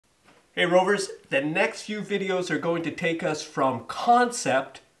Hey Rovers, the next few videos are going to take us from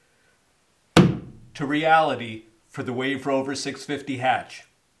concept to reality for the Wave Rover 650 hatch.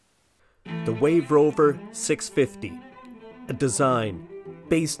 The Wave Rover 650, a design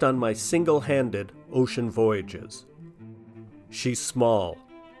based on my single-handed ocean voyages. She's small,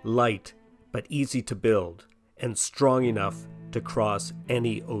 light, but easy to build, and strong enough to cross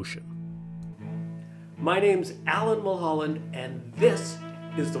any ocean. My name's Alan Mulholland, and this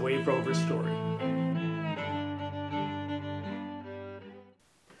is the Wave Rover story.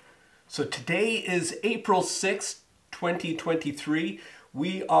 So today is April 6th, 2023.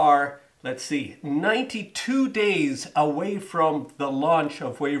 We are, 92 days away from the launch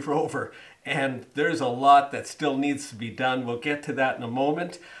of Wave Rover, and there's a lot that still needs to be done. We'll get to that in a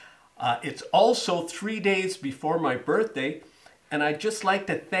moment. It's also 3 days before my birthday, and I'd just like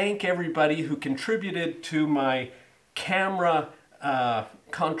to thank everybody who contributed to my camera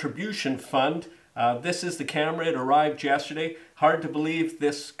contribution fund. This is the camera. It arrived yesterday. Hard to believe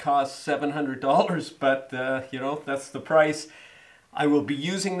this cost $700, but you know, that's the price. I will be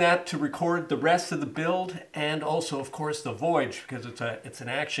using that to record the rest of the build, and also of course the voyage, because it's an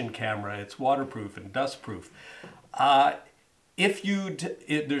action camera. It's waterproof and dustproof.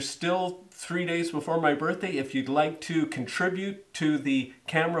 There's still 3 days before my birthday. If you'd like to contribute to the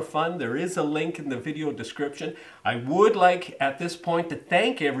camera fund, there is a link in the video description. I would like at this point to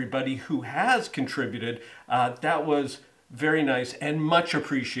thank everybody who has contributed. That was very nice and much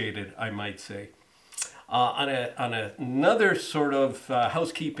appreciated, I might say. On another sort of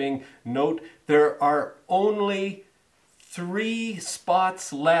housekeeping note, there are only 3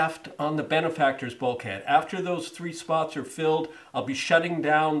 spots left on the Benefactors bulkhead. After those 3 spots are filled, I'll be shutting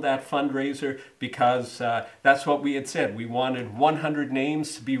down that fundraiser, because that's what we had said. We wanted 100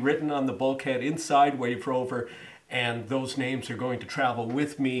 names to be written on the bulkhead inside Wave Rover, and those names are going to travel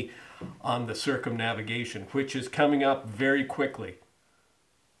with me on the circumnavigation, which is coming up very quickly.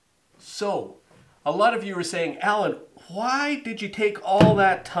 So, a lot of you are saying, Alan, why did you take all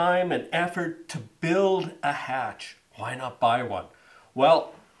that time and effort to build a hatch? Why not buy one?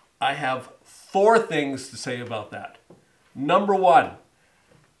 Well, I have 4 things to say about that. Number 1,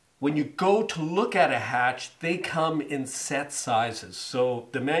 when you go to look at a hatch, they come in set sizes. So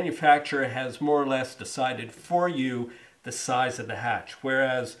the manufacturer has more or less decided for you the size of the hatch.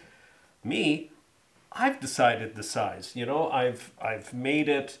 Whereas me, I've decided the size. You know, I've made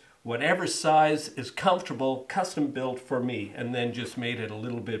it whatever size is comfortable, custom built for me, and then just made it a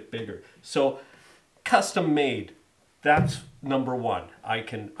little bit bigger. So custom made. That's number 1. I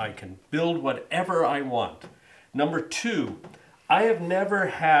can build whatever I want. Number 2, I have never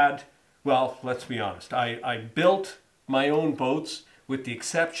had, well, let's be honest, I built my own boats with the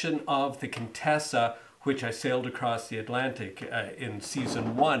exception of the Contessa, which I sailed across the Atlantic in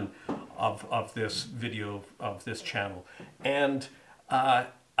season 1 of this video, of this channel. And I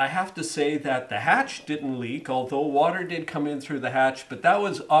have to say that the hatch didn't leak, although water did come in through the hatch, but that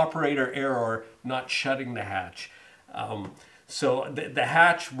was operator error, not shutting the hatch. So the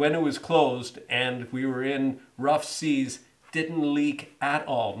hatch, when it was closed and we were in rough seas, didn't leak at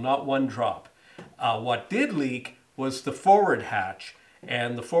all, not one drop. What did leak was the forward hatch.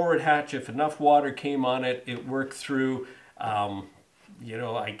 And the forward hatch, if enough water came on it, it worked through, you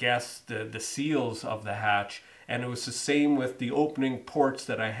know, I guess the seals of the hatch. And it was the same with the opening ports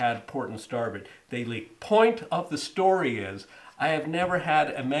that I had, port and starboard. They leaked. Point of the story is, I have never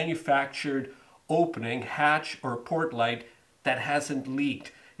had a manufactured opening, hatch or port light that hasn't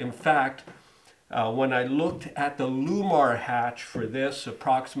leaked. In fact, when I looked at the Lumar hatch for this,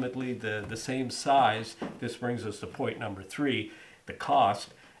 approximately the same size, this brings us to point number 3, the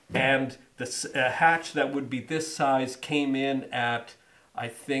cost, and the hatch that would be this size came in at, I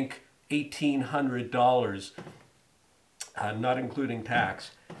think, $1,800, not including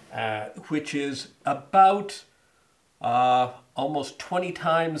tax, which is about almost 20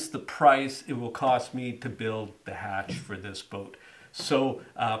 times the price it will cost me to build the hatch for this boat. So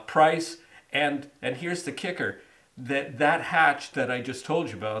price, and here's the kicker, that hatch that I just told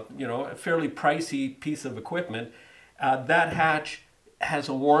you about, you know, a fairly pricey piece of equipment, that hatch has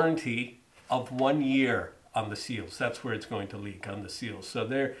a warranty of 1 year on the seals. That's where it's going to leak, on the seals. So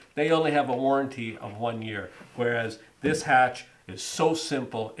they only have a warranty of 1 year, whereas this hatch is so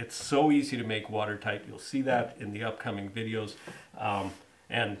simple, it's so easy to make watertight. You'll see that in the upcoming videos.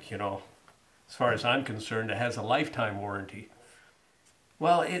 And, you know, as far as I'm concerned, it has a lifetime warranty.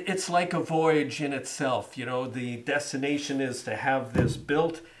 Well, it's like a voyage in itself. You know, the destination is to have this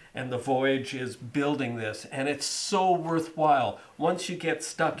built, and the voyage is building this. And it's so worthwhile. Once you get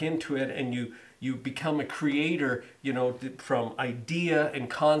stuck into it and you become a creator, you know, from idea and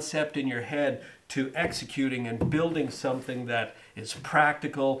concept in your head to executing and building something that is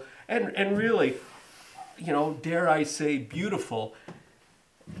practical and really, you know, dare I say, beautiful.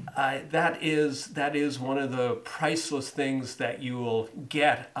 That is one of the priceless things that you will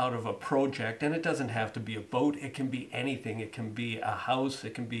get out of a project. And it doesn't have to be a boat. It can be anything. It can be a house.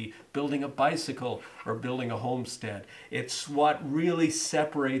 It can be building a bicycle or building a homestead. It's what really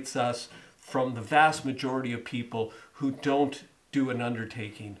separates us from the vast majority of people who don't do an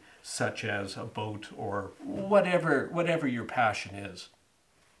undertaking such as a boat or whatever your passion is.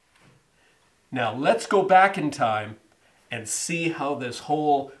 Now let's go back in time and see how this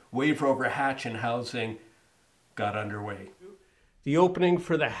whole Wave Rover hatch and housing got underway. The opening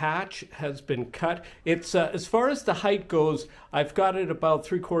for the hatch has been cut. It's as far as the height goes, I've got it about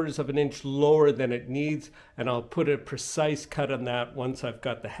 3/4 of an inch lower than it needs, and I'll put a precise cut on that once I've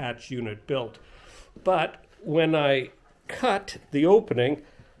got the hatch unit built. But when I cut the opening,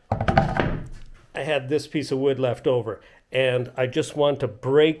 I had this piece of wood left over, and I just want to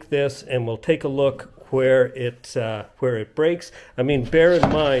break this, and we'll take a look where it breaks. I mean, bear in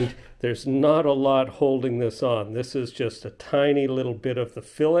mind, there's not a lot holding this on. This is just a tiny little bit of the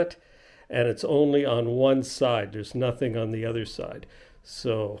fillet, and it's only on one side. There's nothing on the other side.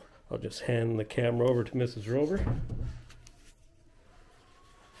 So I'll just hand the camera over to Mrs. Rover.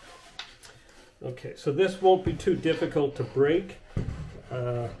 Okay, so this won't be too difficult to break.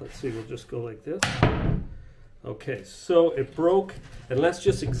 Let's see, we'll just go like this. Okay, so it broke, and let's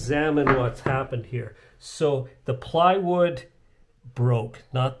just examine what's happened here. So the plywood broke,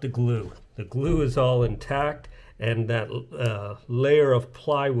 not the glue. The glue is all intact, and that layer of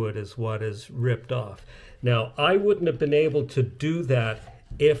plywood is what is ripped off. Now, I wouldn't have been able to do that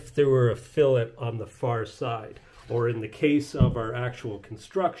if there were a fillet on the far side, or in the case of our actual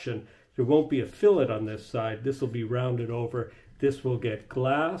construction, there won't be a fillet on this side. This will be rounded over. This will get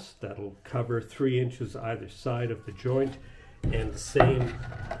glass that'll cover 3 inches either side of the joint, and the same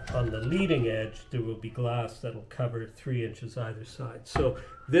on the leading edge, there will be glass that'll cover 3 inches either side. So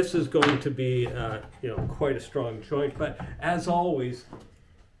this is going to be you know, quite a strong joint, but as always,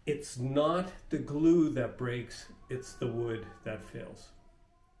 it's not the glue that breaks, it's the wood that fails.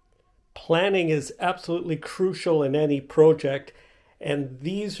 Planning is absolutely crucial in any project. And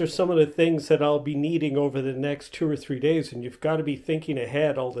these are some of the things that I'll be needing over the next 2 or 3 days. And you've got to be thinking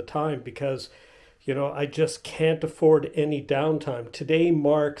ahead all the time because, you know, I just can't afford any downtime. Today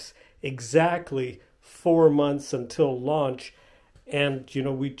marks exactly 4 months until launch. And, you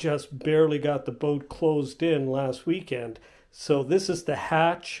know, we just barely got the boat closed in last weekend. So this is the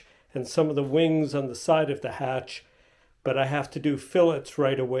hatch and some of the wings on the side of the hatch. But I have to do fillets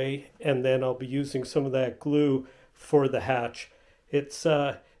right away. And then I'll be using some of that glue for the hatch. It's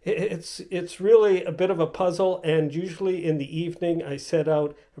really a bit of a puzzle, and usually in the evening I set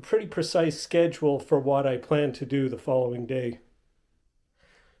out a pretty precise schedule for what I plan to do the following day.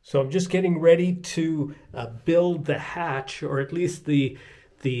 So I'm just getting ready to build the hatch, or at least the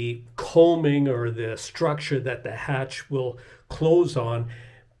combing or the structure that the hatch will close on.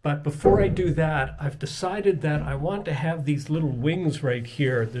 But before I do that, I've decided that I want to have these little wings right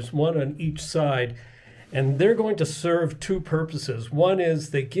here. There's one on each side. And they're going to serve 2 purposes. One is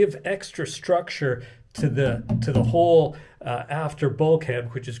they give extra structure to the whole after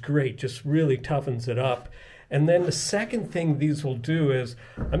bulkhead, which is great, just really toughens it up. And then the second thing these will do is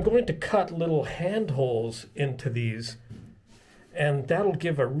I'm going to cut little handholds into these, and that'll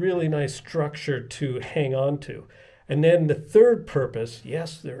give a really nice structure to hang on to. And then the third purpose,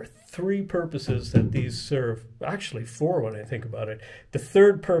 yes, there are 3 purposes that these serve, actually 4 when I think about it. The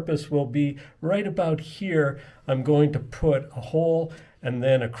third purpose will be right about here. I'm going to put a hole, and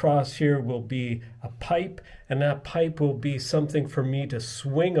then across here will be a pipe, and that pipe will be something for me to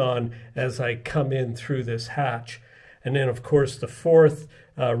swing on as I come in through this hatch. And then, of course, the fourth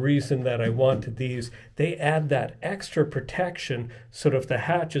reason that I wanted these, they add that extra protection so that if the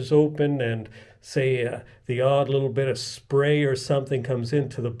hatch is open and say the odd little bit of spray or something comes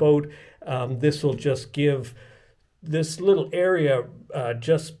into the boat, this will just give this little area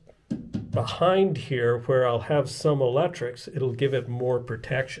just behind here where I'll have some electrics, it'll give it more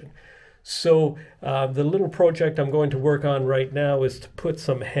protection. So the little project I'm going to work on right now is to put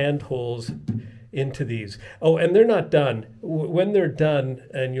some handholds into these. Oh, and they're not done. When they're done,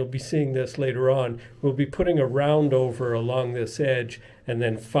 and you'll be seeing this later on, we'll be putting a round over along this edge and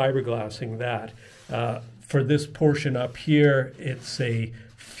then fiberglassing that. For this portion up here, it's a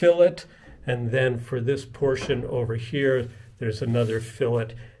fillet, and then for this portion over here, there's another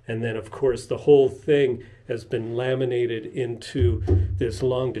fillet. And then, of course, the whole thing, has been laminated into this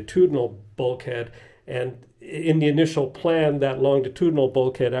longitudinal bulkhead. And in the initial plan, that longitudinal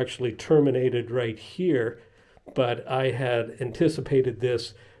bulkhead actually terminated right here, but I had anticipated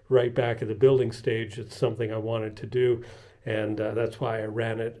this right back at the building stage. It's something I wanted to do, and that's why I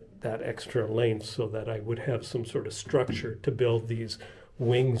ran it that extra length, so that I would have some sort of structure to build these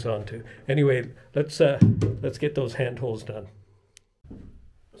wings onto. Anyway, let's get those handholds done.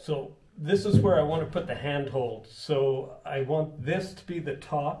 So this is where I want to put the handhold. So I want this to be the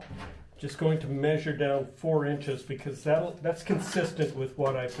top. Just going to measure down 4 inches, because that's consistent with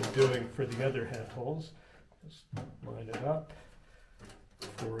what I've been doing for the other handholds. Just line it up.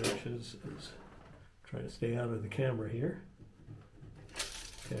 4 inches is, try to stay out of the camera here.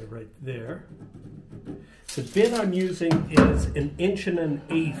 Okay, right there. The bit I'm using is 1 1/8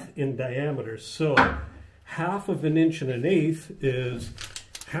 inches in diameter. So 1/2 inch and 1/8 is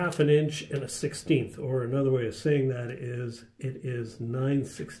 1/2 inch and 1/16, or another way of saying that is it is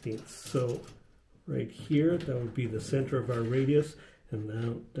 9/16. So right here, that would be the center of our radius, and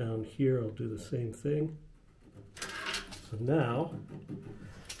now down here I'll do the same thing. So now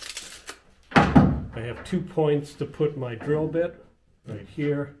I have 2 points to put my drill bit, right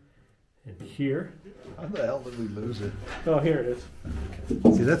here and here. How the hell did we lose it? Oh, here it is.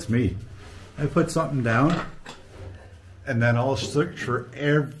 See, that's me. I put something down, and then I'll search for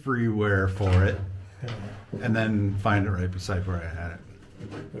everywhere for it, and then find it right beside where I had it.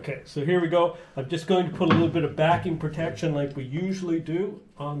 Okay, so here we go. I'm just going to put a little bit of backing protection like we usually do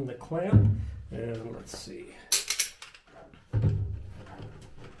on the clamp. And let's see. There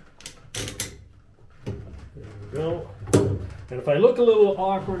we go. And if I look a little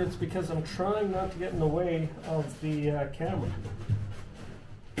awkward, it's because I'm trying not to get in the way of the camera.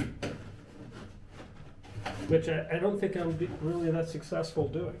 Which I don't think I'm really that successful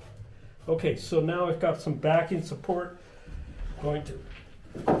doing. Okay, so now I've got some backing support. I'm going to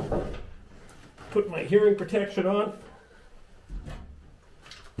put my hearing protection on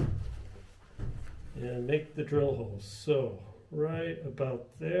and make the drill holes. So right about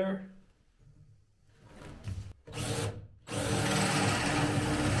there.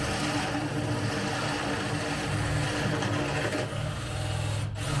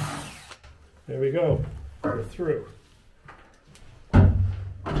 There we go. We're through.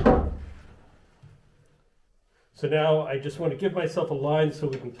 So now I just want to give myself a line so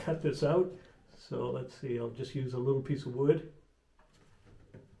we can cut this out. So let's see, I'll just use a little piece of wood.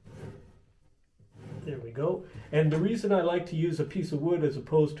 There we go. And the reason I like to use a piece of wood as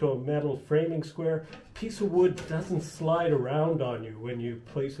opposed to a metal framing square, a piece of wood doesn't slide around on you when you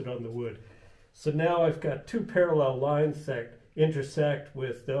place it on the wood. So now I've got 2 parallel lines that intersect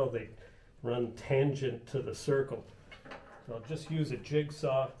with, oh, they run tangent to the circle. So I'll just use a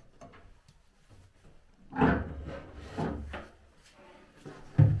jigsaw.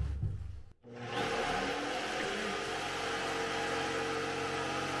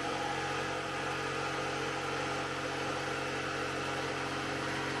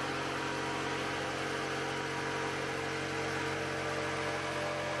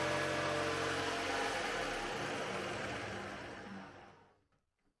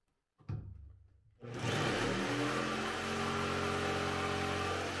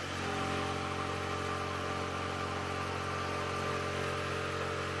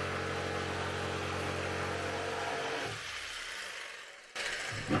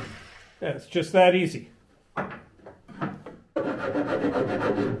 Yeah, it's just that easy.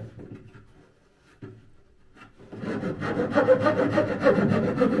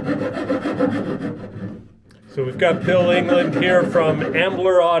 So we've got Bill England here from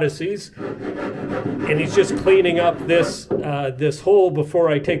Ambler Odysseys, and he's just cleaning up this this hole before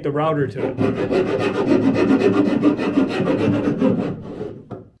I take the router to it.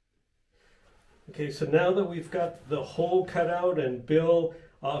 Okay, so now that we've got the hole cut out and Bill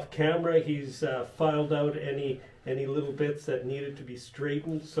off camera, he's filed out any little bits that needed to be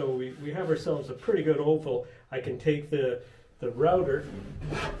straightened. So we have ourselves a pretty good oval. I can take the router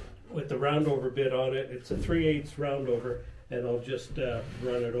with the roundover bit on it. It's a 3/8 roundover, and I'll just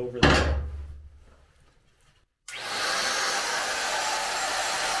run it over there.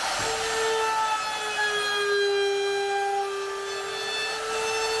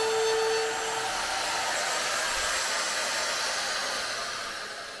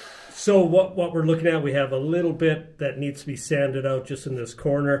 So what we're looking at, we have a little bit that needs to be sanded out just in this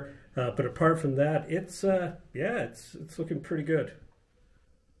corner, but apart from that, it's yeah, it's looking pretty good.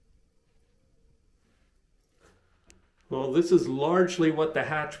 Well, this is largely what the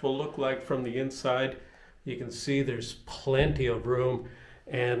hatch will look like from the inside. You can see there's plenty of room,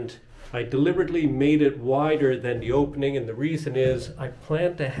 and I deliberately made it wider than the opening, and the reason is I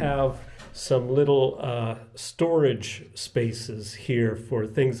plan to have some little storage spaces here for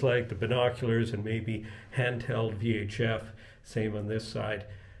things like the binoculars and maybe handheld VHF. Same on this side,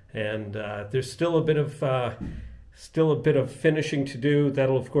 and there's still a bit of finishing to do.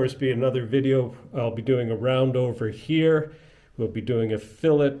 That'll of course be another video. I'll be doing a round over here. We'll be doing a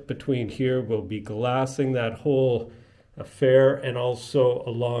fillet between here. We'll be glassing that whole affair, and also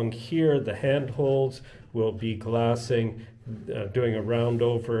along here the handholds will be glassing, doing a round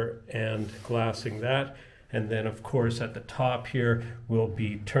over and glassing that. And then of course at the top here we'll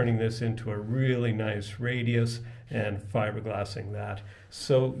be turning this into a really nice radius and fiberglassing that.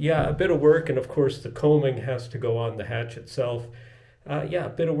 So yeah, a bit of work, and of course the combing has to go on the hatch itself. Yeah, a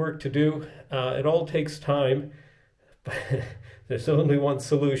bit of work to do. It all takes time, but there's only one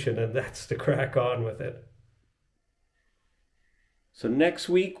solution, and that's to crack on with it. So next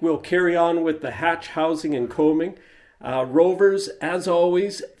week we'll carry on with the hatch housing and combing. Rovers, as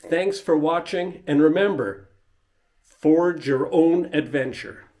always, thanks for watching, and remember, forge your own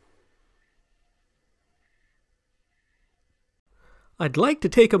adventure. I'd like to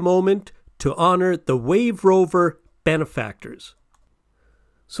take a moment to honor the Wave Rover Benefactors.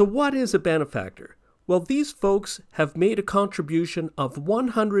 So what is a benefactor? Well, these folks have made a contribution of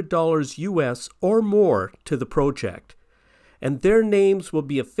 $100 US or more to the project, and their names will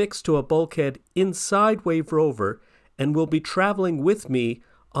be affixed to a bulkhead inside Wave Rover and will be traveling with me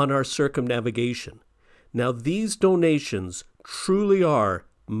on our circumnavigation. Now, these donations truly are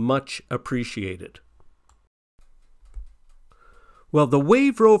much appreciated. Well, the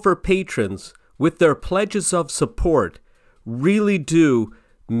Wave Rover patrons, with their pledges of support, really do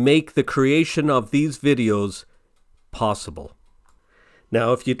make the creation of these videos possible.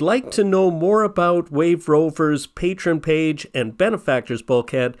 Now, if you'd like to know more about Wave Rover's patron page and Benefactors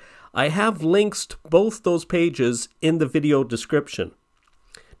Bulkhead, I have links to both those pages in the video description.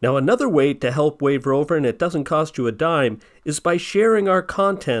 Now, another way to help Wave Rover, and it doesn't cost you a dime, is by sharing our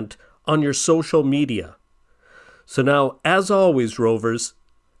content on your social media. So now, as always, Rovers,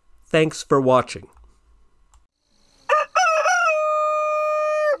 thanks for watching.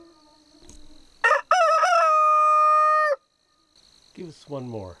 Give us one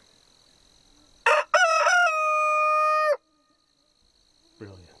more.